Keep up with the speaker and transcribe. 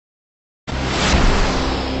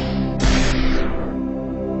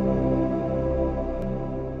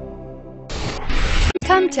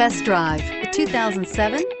Come test drive the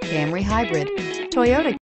 2007 Camry Hybrid.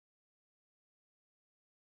 Toyota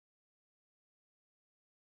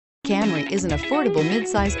Camry is an affordable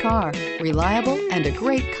midsize car, reliable and a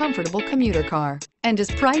great comfortable commuter car, and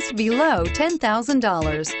is priced below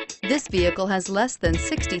 $10,000. This vehicle has less than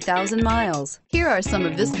 60,000 miles. Here are some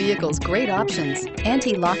of this vehicle's great options: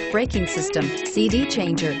 anti-lock braking system, CD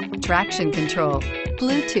changer, traction control,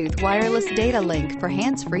 Bluetooth wireless data link for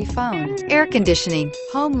hands-free phone, air conditioning,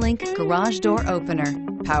 home link garage door opener,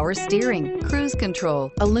 power steering, cruise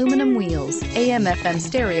control, aluminum wheels, AM/FM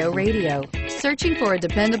stereo radio. Searching for a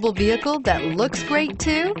dependable vehicle that looks great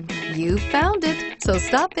too? You found it, so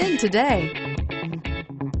stop in today.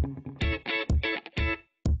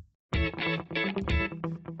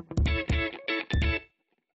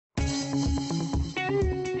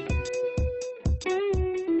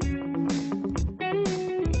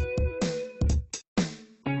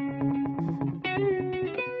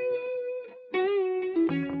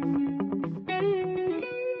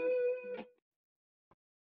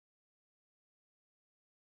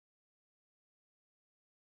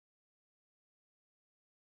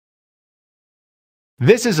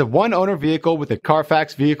 This is a one-owner vehicle with a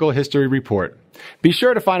Carfax Vehicle History Report. Be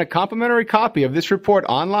sure to find a complimentary copy of this report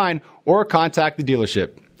online or contact the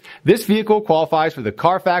dealership. This vehicle qualifies for the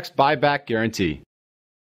Carfax Buyback Guarantee.